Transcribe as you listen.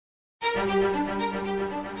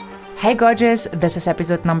Hey gorgeous, this is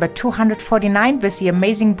episode number 249 with the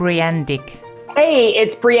amazing Brianne Dick. Hey,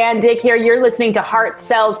 it's Brianne Dick here. You're listening to Heart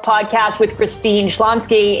Sells Podcast with Christine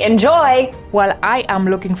Schlonsky. Enjoy! Well, I am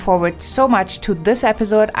looking forward so much to this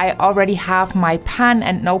episode. I already have my pen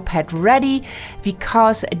and notepad ready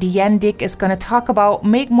because Brianne Dick is going to talk about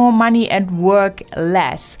make more money and work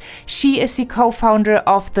less. She is the co-founder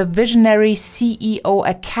of the Visionary CEO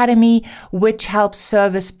Academy, which helps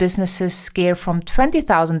service businesses scale from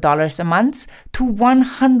 $20,000 a month to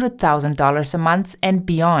 $100,000 a month and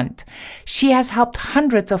beyond. She has helped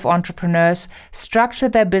hundreds of entrepreneurs structure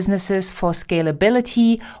their businesses for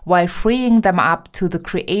scalability while freeing them up to the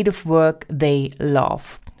creative work they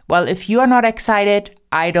love. Well, if you are not excited,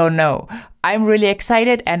 I don't know. I'm really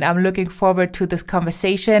excited and I'm looking forward to this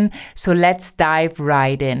conversation. So let's dive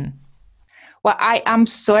right in. Well, I am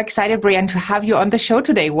so excited, Brianne, to have you on the show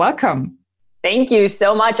today. Welcome. Thank you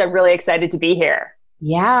so much. I'm really excited to be here.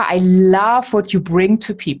 Yeah, I love what you bring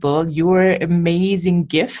to people, your amazing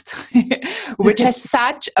gift, which has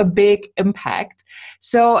such a big impact.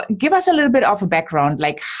 So give us a little bit of a background,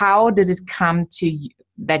 like how did it come to you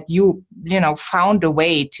that you found a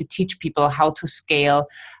way to teach people how to scale,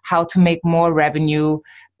 how to make more revenue,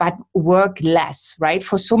 but work less, right?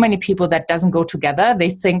 For so many people that doesn't go together. They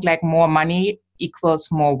think like more money equals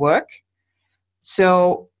more work.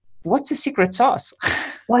 So what's the secret sauce?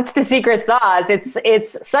 What's the secret sauce?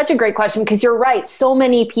 It's such a great question because you're right. So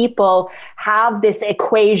many people have this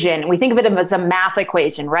equation. We think of it as a math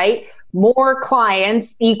equation, right? More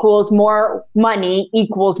clients equals more money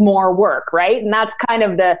equals more work, right? And that's kind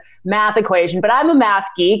of the math equation. But I'm a math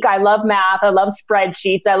geek. I love math. I love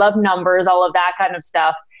spreadsheets. I love numbers, all of that kind of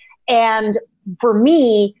stuff. And for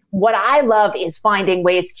me, what I love is finding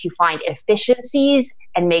ways to find efficiencies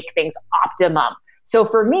and make things optimum. So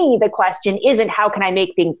for me, the question isn't how can I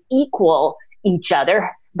make things equal each other,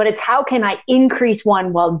 but it's how can I increase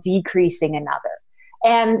one while decreasing another?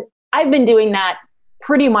 And I've been doing that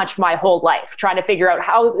pretty much my whole life, trying to figure out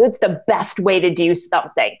how it's the best way to do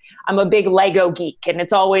something. I'm a big Lego geek, and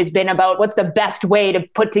it's always been about what's the best way to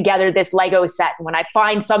put together this Lego set. And when I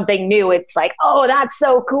find something new, it's like, oh, that's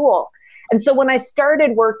so cool. And so when I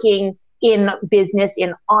started working in business,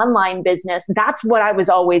 in online business, that's what I was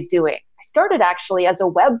always doing. I started actually as a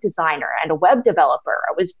web designer and a web developer.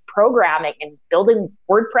 I was programming and building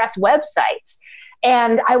WordPress websites.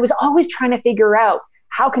 And I was always trying to figure out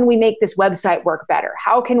how can we make this website work better?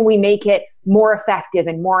 How can we make it more effective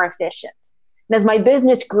and more efficient? And as my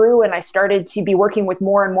business grew and I started to be working with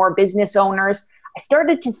more and more business owners, I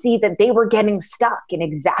started to see that they were getting stuck in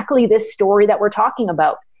exactly this story that we're talking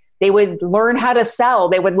about. They would learn how to sell,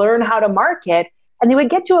 they would learn how to market, and they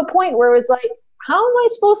would get to a point where it was like, how am I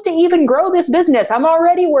supposed to even grow this business? I'm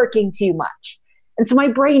already working too much. And so my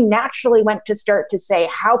brain naturally went to start to say,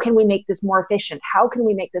 how can we make this more efficient? How can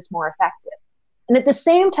we make this more effective? And at the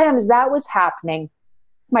same time as that was happening,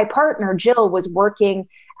 my partner, Jill, was working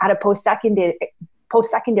at a post-secondary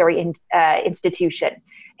institution.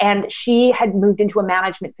 And she had moved into a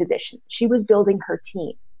management position. She was building her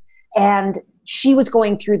team. And she was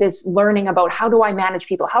going through this learning about how do I manage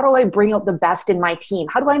people? How do I bring out the best in my team?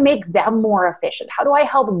 How do I make them more efficient? How do I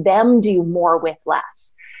help them do more with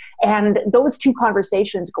less? And those two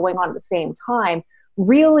conversations going on at the same time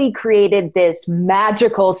really created this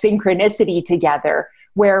magical synchronicity together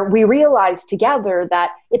where we realized together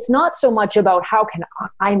that it's not so much about how can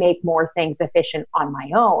I make more things efficient on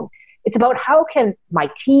my own. It's about how can my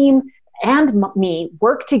team and me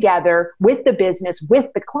work together with the business, with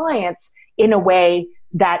the clients in a way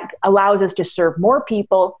that allows us to serve more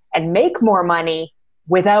people and make more money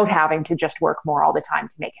without having to just work more all the time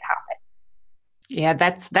to make it happen. Yeah,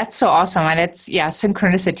 that's so awesome. And it's,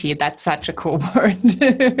 synchronicity. That's such a cool word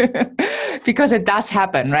because it does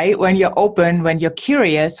happen, right? When you're open, when you're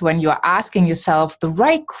curious, when you're asking yourself the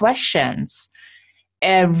right questions,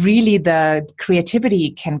 really the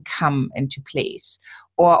creativity can come into place.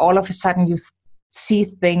 Or all of a sudden you see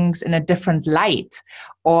things in a different light,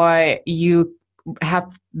 or you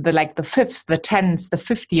have the fifth, the 10th, the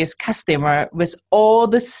 50th customer with all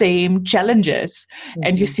the same challenges,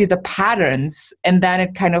 and you see the patterns, and then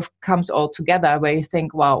it kind of comes all together where you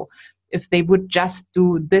think, wow, if they would just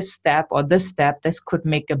do this step or this step, this could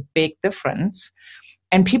make a big difference.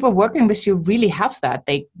 And people working with you really have that.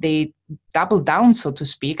 They double down, so to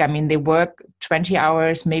speak. I mean, they work 20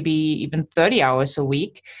 hours, maybe even 30 hours a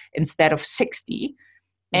week instead of 60.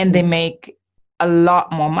 And they make a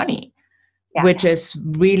lot more money, which is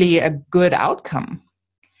really a good outcome.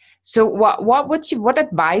 So what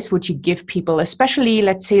advice would you give people, especially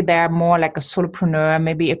let's say they're more like a solopreneur,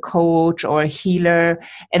 maybe a coach or a healer,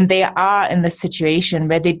 and they are in the situation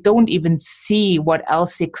where they don't even see what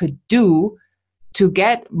else they could do to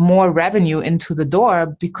get more revenue into the door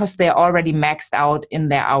because they're already maxed out in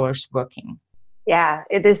their hours working? Yeah,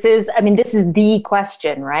 this is the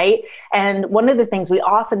question, right? And one of the things we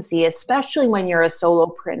often see, especially when you're a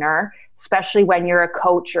solopreneur, especially when you're a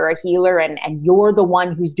coach or a healer and you're the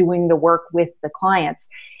one who's doing the work with the clients,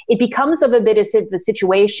 it becomes of a bit of the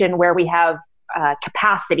situation where we have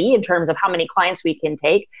capacity in terms of how many clients we can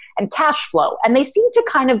take and cash flow. And they seem to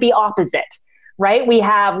kind of be opposite, right?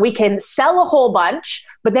 We can sell a whole bunch,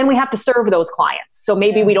 but then we have to serve those clients. So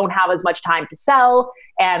maybe we don't have as much time to sell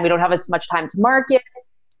and we don't have as much time to market.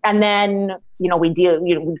 And then,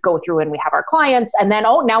 we go through and we have our clients and then,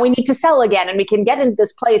 now we need to sell again. And we can get into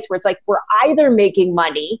this place where it's like, we're either making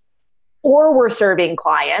money or we're serving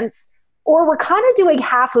clients, or we're kind of doing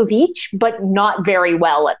half of each, but not very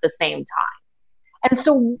well at the same time. And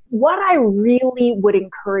so what I really would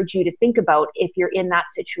encourage you to think about if you're in that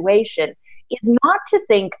situation is not to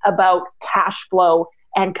think about cash flow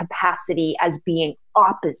and capacity as being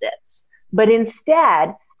opposites, but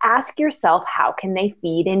instead ask yourself, how can they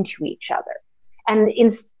feed into each other? And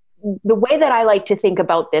the way that I like to think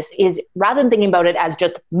about this is, rather than thinking about it as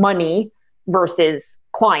just money versus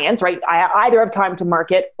clients, right? I either have time to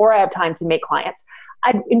market or I have time to make clients.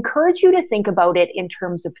 I'd encourage you to think about it in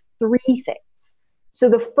terms of three things. So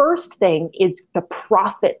the first thing is the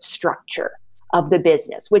profit structure of the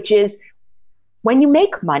business, which is, when you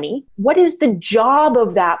make money, what is the job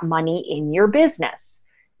of that money in your business?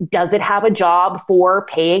 Does it have a job for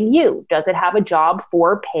paying you? Does it have a job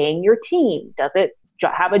for paying your team? Does it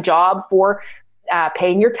have a job for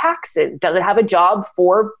paying your taxes? Does it have a job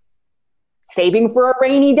for saving for a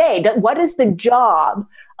rainy day? What is the job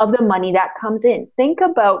of the money that comes in? Think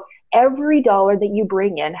about every dollar that you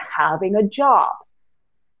bring in having a job.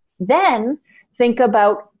 Then think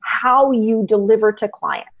about how you deliver to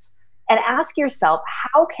clients and ask yourself,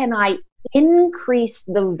 how can I increase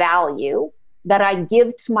the value that I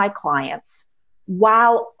give to my clients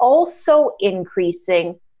while also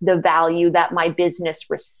increasing the value that my business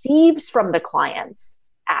receives from the clients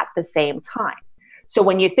at the same time? So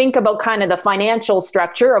when you think about kind of the financial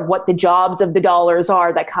structure of what the jobs of the dollars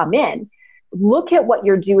are that come in, look at what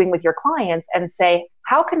you're doing with your clients and say,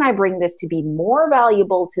 how can I bring this to be more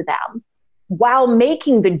valuable to them while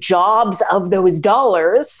making the jobs of those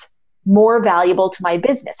dollars more valuable to my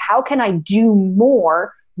business? How can I do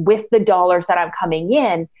more with the dollars that I'm coming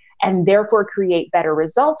in and therefore create better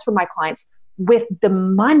results for my clients with the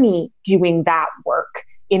money doing that work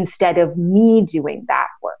instead of me doing that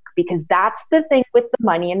work? Because that's the thing with the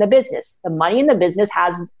money in the business. The money in the business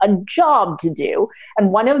has a job to do.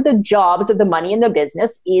 And one of the jobs of the money in the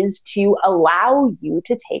business is to allow you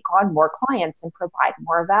to take on more clients and provide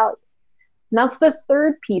more value. And that's the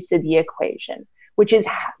third piece of the equation, which is,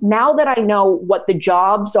 now that I know what the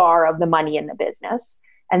jobs are of the money in the business,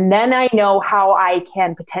 and then I know how I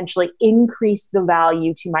can potentially increase the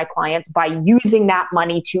value to my clients by using that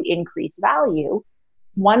money to increase value,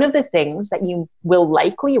 one of the things that you will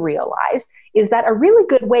likely realize is that a really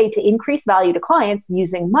good way to increase value to clients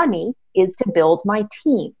using money is to build my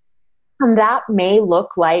team. And that may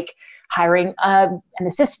look like hiring an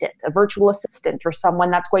assistant, a virtual assistant, or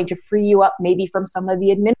someone that's going to free you up maybe from some of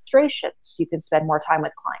the administration so you can spend more time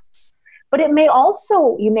with clients. But you may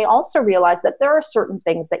also realize that there are certain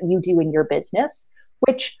things that you do in your business,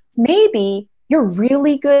 which maybe you're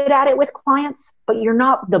really good at it with clients, but you're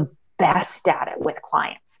not the best at it with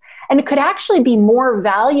clients. And it could actually be more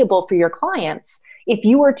valuable for your clients if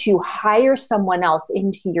you were to hire someone else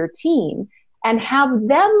into your team and have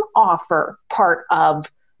them offer part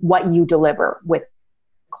of what you deliver with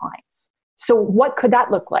clients. So what could that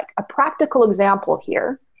look like? A practical example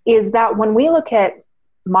here is that when we look at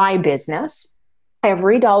my business,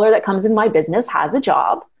 every dollar that comes in my business has a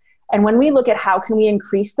job. And when we look at how can we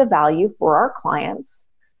increase the value for our clients,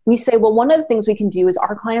 we say, well, one of the things we can do is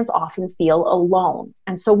our clients often feel alone.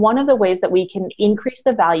 And so one of the ways that we can increase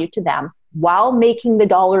the value to them while making the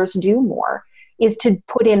dollars do more is to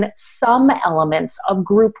put in some elements of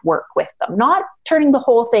group work with them, not turning the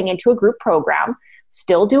whole thing into a group program,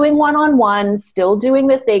 still doing one-on-one, still doing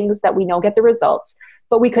the things that we know get the results,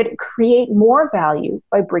 but we could create more value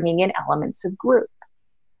by bringing in elements of group.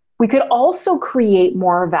 We could also create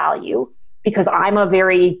more value because I'm a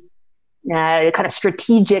very kind of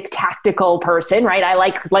strategic, tactical person, right?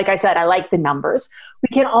 Like I said, I like the numbers. We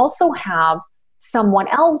can also have someone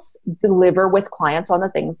else deliver with clients on the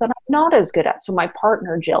things that I'm not as good at. So my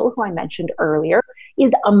partner, Jill, who I mentioned earlier,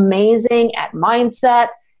 is amazing at mindset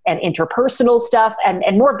and interpersonal stuff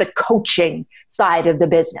and more of the coaching side of the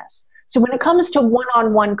business. So when it comes to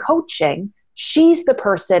one-on-one coaching, she's the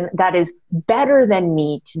person that is better than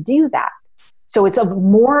me to do that. So it's of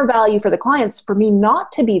more value for the clients for me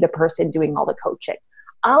not to be the person doing all the coaching.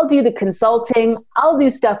 I'll do the consulting, I'll do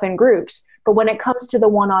stuff in groups, but when it comes to the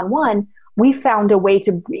one-on-one, we found a way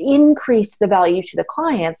to increase the value to the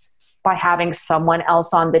clients by having someone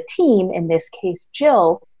else on the team, in this case,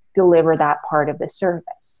 Jill, deliver that part of the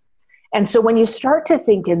service. And so when you start to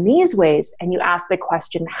think in these ways and you ask the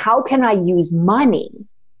question, how can I use money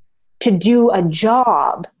to do a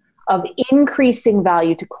job of increasing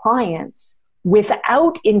value to clients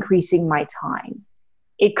without increasing my time?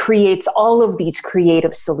 It creates all of these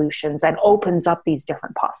creative solutions and opens up these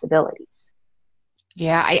different possibilities.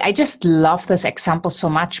 Yeah, I just love this example so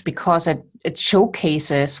much because it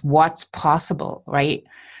showcases what's possible, right?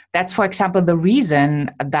 That's, for example, the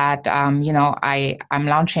reason that, I'm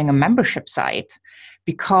launching a membership site,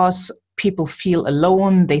 because people feel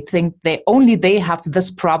alone. They think they have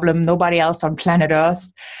this problem, nobody else on planet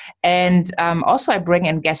Earth. And also I bring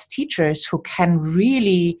in guest teachers who can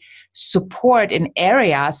really support in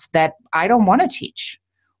areas that I don't want to teach,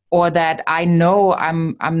 or that I know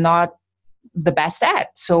I'm not the best at.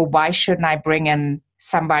 So why shouldn't I bring in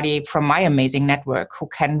somebody from my amazing network who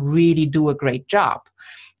can really do a great job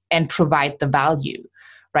and provide the value,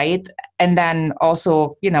 right? And then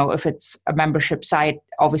also, if it's a membership site,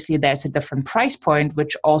 obviously there's a different price point,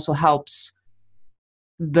 which also helps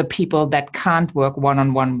the people that can't work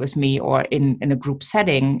one-on-one with me or in a group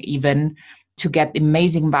setting even, to get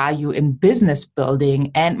amazing value in business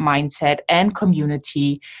building and mindset and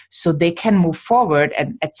community, so they can move forward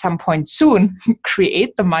and at some point soon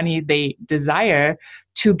create the money they desire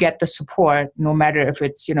to get the support, no matter if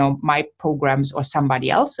it's, my programs or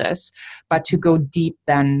somebody else's, but to go deep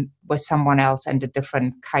then with someone else and a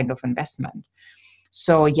different kind of investment.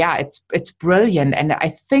 So yeah, it's brilliant. And I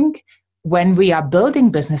think when we are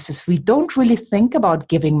building businesses, we don't really think about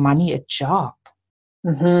giving money a job.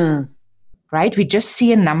 Mm-hmm. Right? We just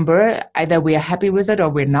see a number, either we are happy with it or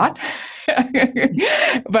we're not.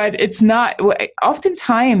 But it's not,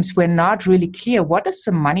 oftentimes we're not really clear, what is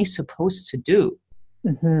the money supposed to do?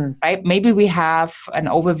 Mm-hmm. Right? Maybe we have an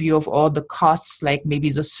overview of all the costs, like maybe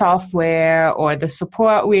the software or the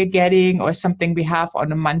support we're getting or something we have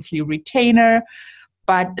on a monthly retainer,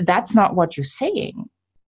 but that's not what you're saying.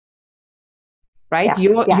 Right?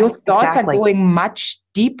 Your thoughts exactly. are going much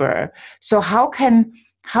deeper. So how can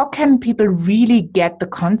people really get the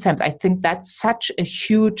concept? I think that's such a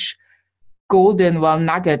huge golden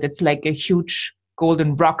nugget. It's like a huge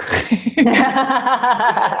golden rock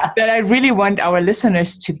that I really want our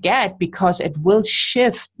listeners to get, because it will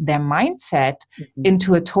shift their mindset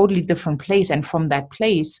into a totally different place. And from that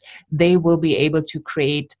place, they will be able to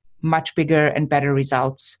create much bigger and better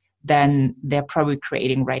results than they're probably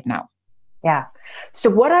creating right now. Yeah. So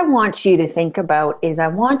what I want you to think about is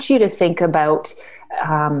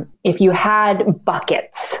if you had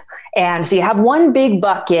buckets, and so you have one big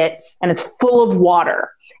bucket and it's full of water,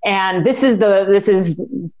 and this is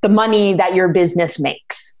the money that your business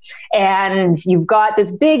makes, and you've got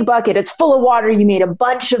this big bucket, it's full of water, you made a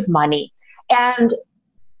bunch of money, and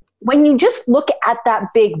when you just look at that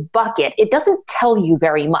big bucket, it doesn't tell you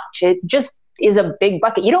very much. It just is a big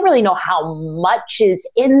bucket. You don't really know how much is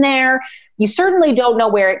in there. You certainly don't know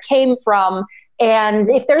where it came from. And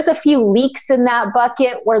if there's a few leaks in that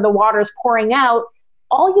bucket where the water's pouring out,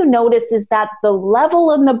 all you notice is that the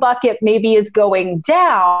level in the bucket maybe is going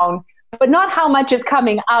down, but not how much is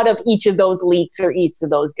coming out of each of those leaks or each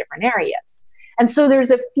of those different areas. And so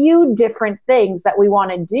there's a few different things that we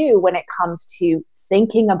want to do when it comes to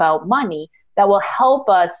thinking about money that will help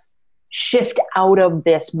us shift out of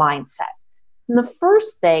this mindset. And the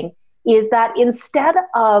first thing is that instead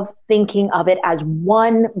of thinking of it as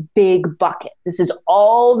one big bucket, this is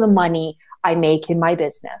all the money I make in my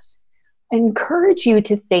business, I encourage you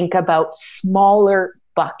to think about smaller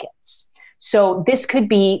buckets. So this could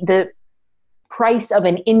be the price of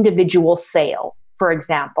an individual sale, for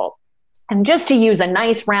example. And just to use a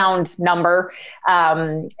nice round number,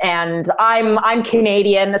 and I'm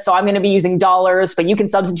Canadian, so I'm going to be using dollars, but you can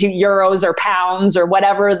substitute euros or pounds or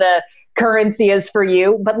whatever the currency is for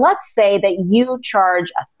you. But let's say that you charge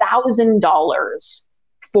 $1,000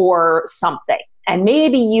 for something, and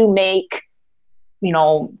maybe you make,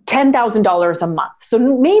 $10,000 a month. So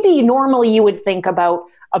maybe normally you would think about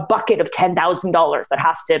a bucket of $10,000 that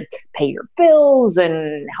has to pay your bills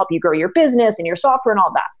and help you grow your business and your software and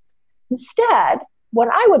all that. Instead, what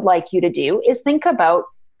I would like you to do is think about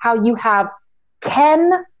how you have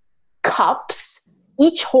 10 cups,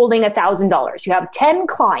 each holding $1,000. You have 10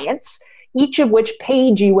 clients, each of which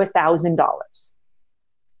paid you $1,000.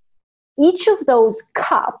 Each of those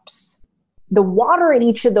cups, the water in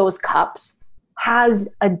each of those cups has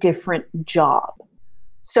a different job.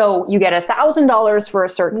 So you get $1,000 for a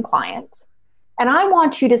certain client. And I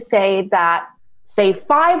want you to say that, say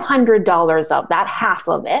 $500 of that, half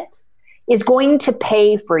of it, is going to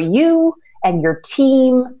pay for you and your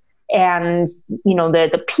team and, you know,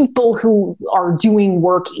 the people who are doing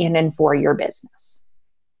work in and for your business.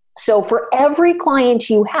 So for every client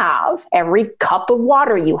you have, every cup of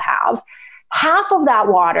water you have, half of that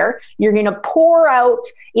water you're going to pour out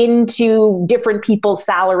into different people's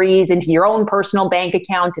salaries, into your own personal bank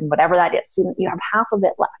account and whatever that is. So you have half of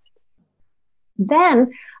it left.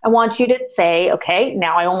 Then I want you to say, okay,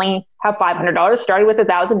 now I only have $500, started with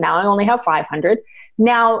 $1,000. Now I only have $500.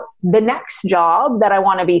 Now the next job that I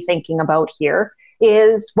want to be thinking about here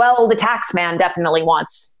is, well, the tax man definitely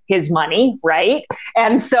wants his money, right?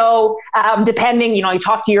 And so depending, you know, you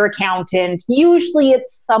talk to your accountant, usually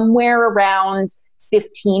it's somewhere around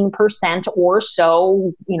 15% or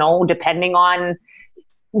so, you know, depending on,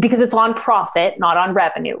 because it's on profit, not on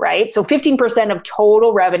revenue, right? So 15% of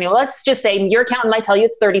total revenue, let's just say your accountant might tell you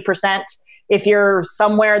it's 30%. If you're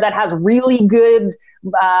somewhere that has really good,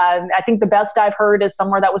 I think the best I've heard is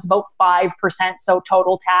somewhere that was about 5%, so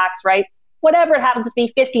total tax, right? Whatever it happens to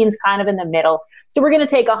be, 15 is kind of in the middle. So we're going to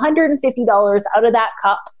take $150 out of that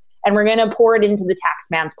cup and we're going to pour it into the tax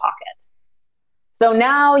man's pocket. So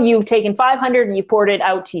now you've taken $500 and you've poured it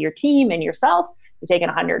out to your team and yourself. You've taken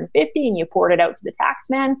 $150 and you poured it out to the tax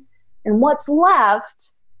man. And what's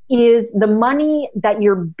left is the money that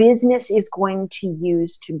your business is going to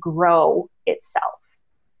use to grow itself.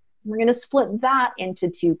 We're going to split that into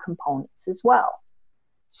two components as well.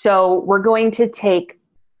 So we're going to take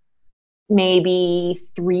maybe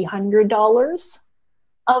 $300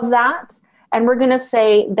 of that. And we're going to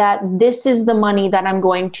say that this is the money that I'm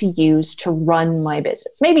going to use to run my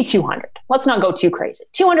business. Maybe $200. Let's not go too crazy.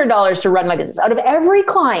 $200 to run my business. Out of every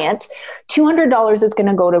client, $200 is going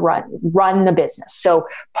to go to run the business. So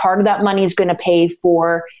part of that money is going to pay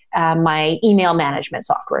for my email management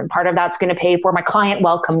software. And part of that's going to pay for my client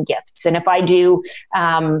welcome gifts. And if I do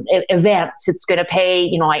events, it's going to pay,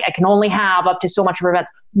 you know, I can only have up to so much for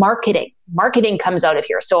events. Marketing comes out of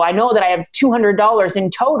here. So I know that I have $200 in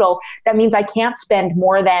total. That means I can't spend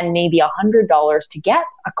more than maybe $100 to get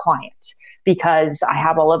a client because I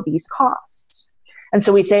have all of these costs. And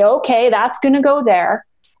so we say, okay, that's going to go there.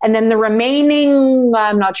 And then the remaining,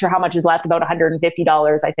 I'm not sure how much is left, about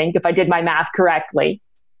 $150, I think, if I did my math correctly.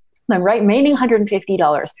 The remaining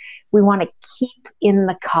 $150, we want to keep in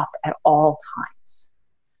the cup at all times.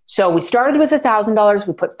 So we started with $1,000.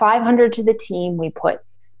 We put $500 to the team. We put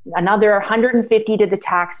another $150 to the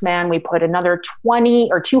tax man. We put another $20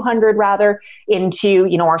 or $200 rather into,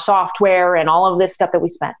 you know, our software and all of this stuff that we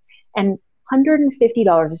spent. And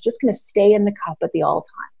 $150 is just going to stay in the cup at the all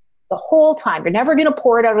time, the whole time. You're never going to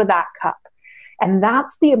pour it out of that cup. And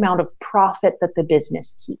that's the amount of profit that the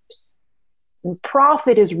business keeps. And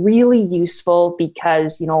profit is really useful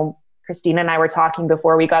because, you know, Christina and I were talking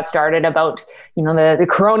before we got started about, you know, the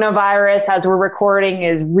coronavirus as we're recording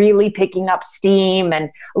is really picking up steam.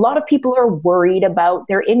 And a lot of people are worried about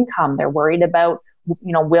their income. They're worried about,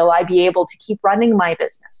 you know, will I be able to keep running my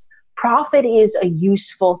business? Profit is a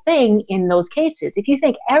useful thing in those cases. If you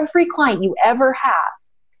think every client you ever had,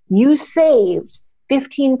 you saved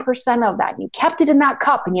 15% of that, you kept it in that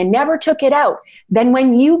cup and you never took it out, then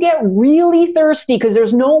when you get really thirsty because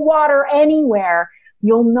there's no water anywhere,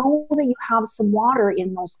 you'll know that you have some water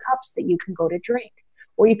in those cups that you can go to drink,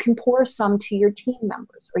 or you can pour some to your team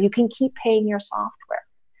members, or you can keep paying your software.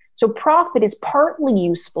 So profit is partly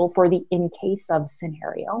useful for the in case of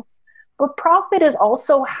scenario, but profit is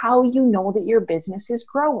also how you know that your business is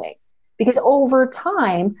growing. Because over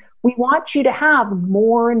time, we want you to have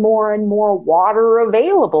more and more and more water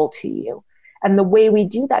available to you. And the way we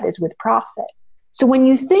do that is with profit. So when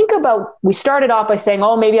you think about, we started off by saying,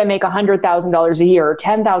 oh, maybe I make $100,000 a year or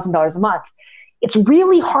 $10,000 a month. It's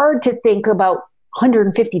really hard to think about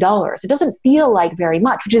 $150. It doesn't feel like very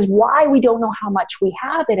much, which is why we don't know how much we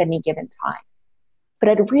have at any given time. But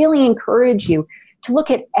I'd really encourage you to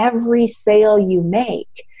look at every sale you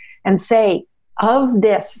make and say, of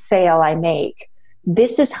this sale I make,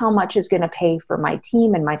 this is how much is going to pay for my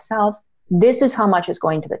team and myself. This is how much is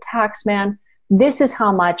going to the tax man. This is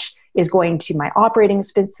how much is going to my operating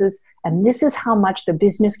expenses. And this is how much the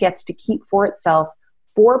business gets to keep for itself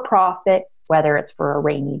for profit, whether it's for a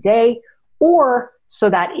rainy day or so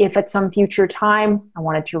that if at some future time I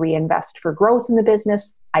wanted to reinvest for growth in the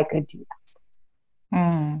business, I could do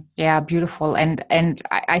that. Yeah, beautiful. And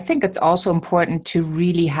I think it's also important to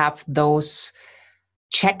really have those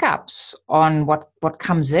checkups on what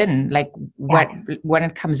comes in, like when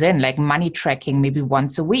it comes in, like money tracking, maybe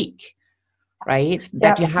once a week, right?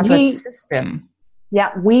 That you have a system.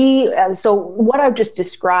 Yeah, so what I've just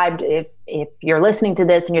described, if you're listening to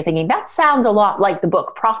this and you're thinking, that sounds a lot like the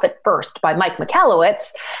book Profit First by Mike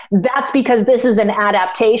Michalowicz, that's because this is an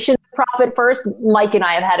adaptation of Profit First. Mike and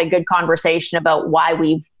I have had a good conversation about why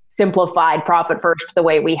we've simplified Profit First the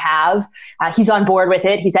way we have. He's on board with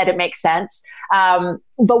it. He said it makes sense.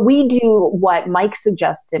 But we do what Mike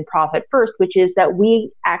suggests in Profit First, which is that we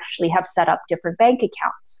actually have set up different bank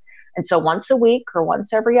accounts. And so once a week or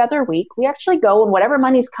once every other week, we actually go and whatever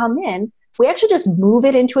money's come in, we actually just move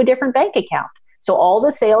it into a different bank account. So all the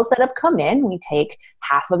sales that have come in, we take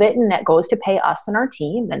half of it and that goes to pay us and our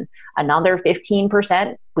team, and another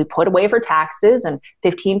 15% we put away for taxes, and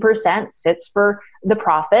 15% sits for the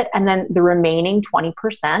profit. And then the remaining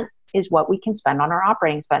 20% is what we can spend on our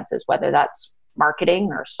operating expenses, whether that's marketing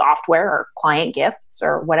or software or client gifts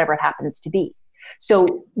or whatever it happens to be.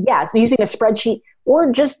 So using a spreadsheet or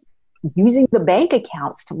just using the bank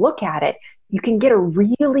accounts to look at it, you can get a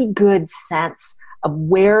really good sense of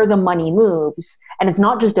where the money moves. And it's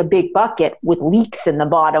not just a big bucket with leaks in the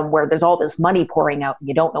bottom where there's all this money pouring out and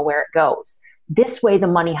you don't know where it goes. This way, the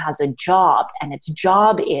money has a job, and its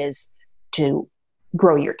job is to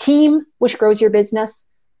grow your team, which grows your business,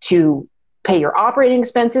 to pay your operating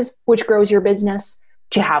expenses, which grows your business,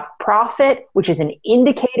 to have profit, which is an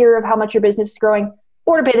indicator of how much your business is growing,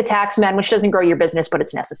 or to pay the tax man, which doesn't grow your business, but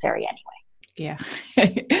it's necessary anyway. Yeah.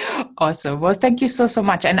 Awesome. Well, thank you so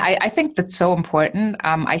much. And I think that's so important.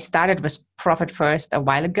 I started with Profit First a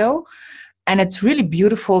while ago, and it's really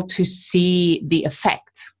beautiful to see the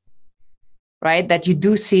effect, right? That you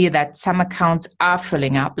do see that some accounts are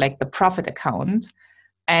filling up, like the profit account,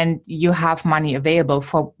 and you have money available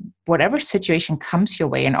for whatever situation comes your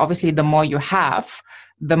way. And obviously, the more you have,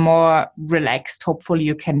 the more relaxed, hopefully,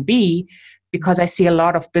 you can be. Because I see a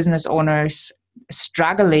lot of business owners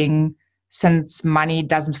struggling since money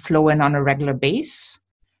doesn't flow in on a regular basis.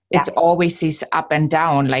 Yeah. It's always this up and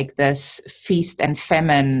down, like this feast and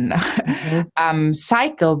famine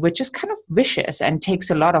cycle, which is kind of vicious and takes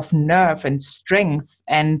a lot of nerve and strength,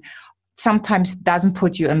 and sometimes doesn't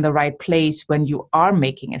put you in the right place when you are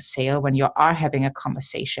making a sale, when you are having a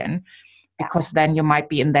conversation. Because then you might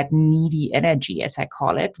be in that needy energy, as I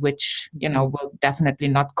call it, which, will definitely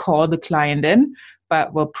not call the client in,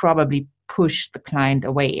 but will probably push the client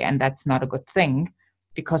away. And that's not a good thing,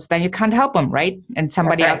 because then you can't help them, right? And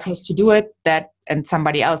somebody else has to do it, and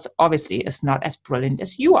somebody else obviously is not as brilliant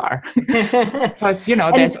as you are. Because,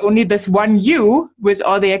 there's only this one you with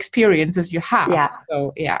all the experiences you have. Yeah.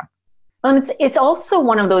 So, yeah. And it's also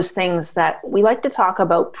one of those things that we like to talk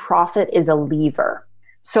about. Profit is a lever.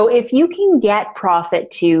 So if you can get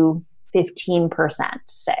profit to 15%,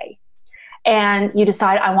 say, and you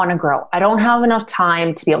decide, I want to grow. I don't have enough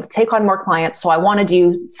time to be able to take on more clients. So I want to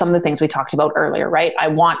do some of the things we talked about earlier, right? I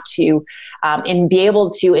want to and be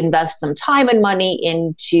able to invest some time and money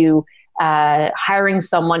into hiring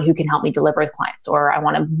someone who can help me deliver with clients, or I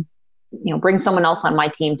want to bring someone else on my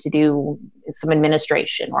team to do some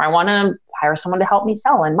administration, or I want to hire someone to help me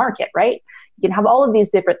sell and market, right? You can have all of these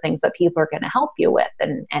different things that people are going to help you with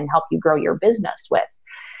and help you grow your business with.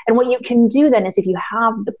 And what you can do then is, if you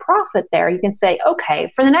have the profit there, you can say,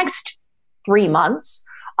 okay, for the next 3 months,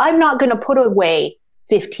 I'm not going to put away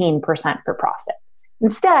 15% for profit.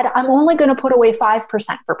 Instead, I'm only going to put away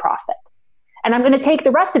 5% for profit. And I'm going to take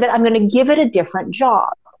the rest of it, I'm going to give it a different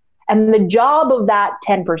job. And the job of that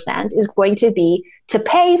 10% is going to be to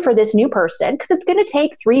pay for this new person, because it's going to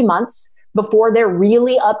take 3 months before they're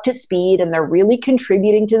really up to speed and they're really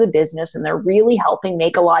contributing to the business and they're really helping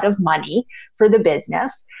make a lot of money for the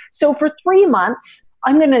business. So for 3 months,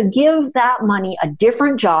 I'm going to give that money a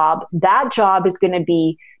different job. That job is going to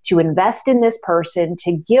be to invest in this person,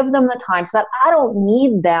 to give them the time so that I don't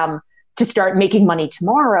need them to start making money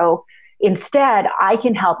tomorrow. Instead, I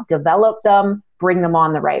can help develop them, bring them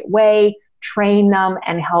on the right way, train them,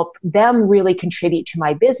 and help them really contribute to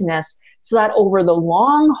my business, so that over the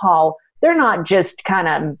long haul, they're not just kind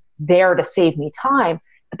of there to save me time,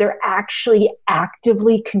 but they're actually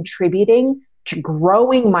actively contributing to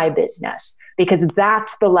growing my business, because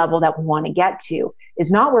that's the level that we want to get to,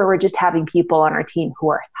 is not where we're just having people on our team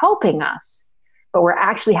who are helping us, but we're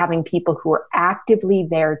actually having people who are actively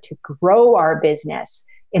there to grow our business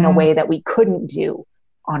in a way that we couldn't do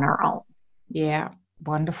on our own. Yeah.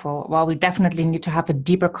 Wonderful. Well, we definitely need to have a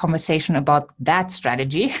deeper conversation about that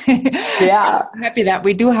strategy. Yeah. I'm happy that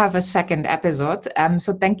we do have a second episode.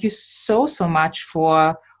 So thank you so much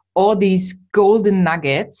for all these golden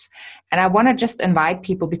nuggets. And I want to just invite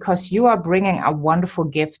people, because you are bringing a wonderful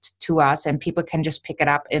gift to us, and people can just pick it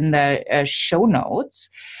up in the show notes.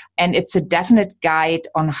 And it's a definite guide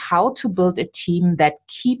on how to build a team that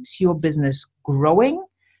keeps your business growing,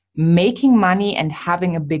 making money, and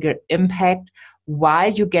having a bigger impact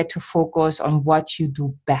while you get to focus on what you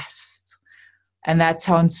do best. And that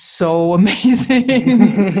sounds so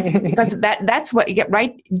amazing because that's what you get,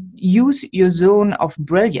 right? Use your zone of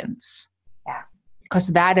brilliance. Yeah. Because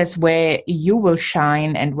that is where you will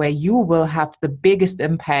shine and where you will have the biggest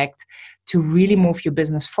impact to really move your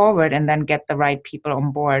business forward, and then get the right people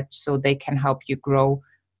on board so they can help you grow,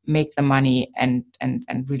 make the money, and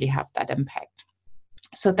really have that impact.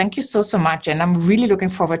 So thank you so much. And I'm really looking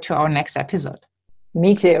forward to our next episode.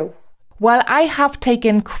 Me too. Well, I have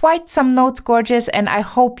taken quite some notes, gorgeous, and I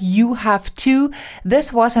hope you have too.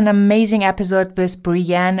 This was an amazing episode with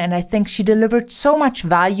Brianne, and I think she delivered so much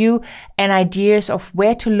value and ideas of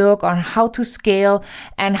where to look, on how to scale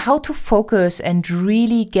and how to focus and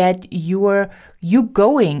really get you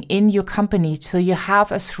going in your company so you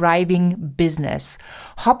have a thriving business.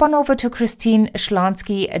 Hop on over to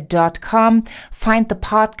christineschlonski.com, find the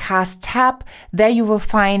podcast tab. There you will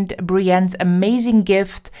find Brianne's amazing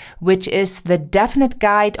gift, which is the definite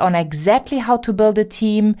guide on exactly how to build a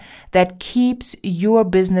team that keeps your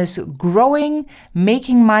business growing,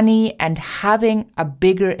 making money, and having a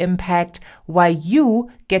bigger impact while you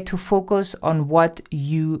get to focus on what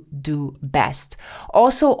you do best.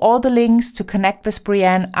 Also, all the links to connect with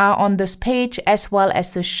Brianne are on this page, as well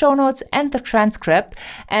as the show notes and the transcript.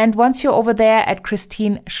 And once you're over there at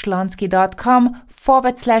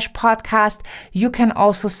christineschlonski.com/podcast, you can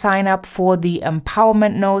also sign up for the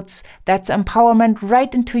empowerment notes. That's empowerment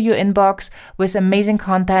right into your inbox with amazing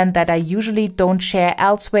content that I usually don't share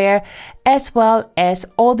elsewhere, as well as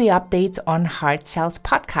all the updates on Hard Sales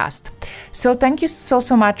Podcast. So thank you so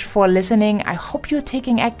much for listening. I hope you're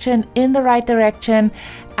taking action in the right direction,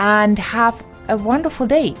 and have a wonderful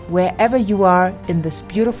day wherever you are in this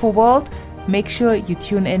beautiful world. Make sure you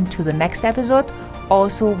tune in to the next episode,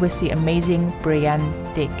 also with the amazing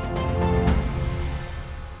Brianne Dick.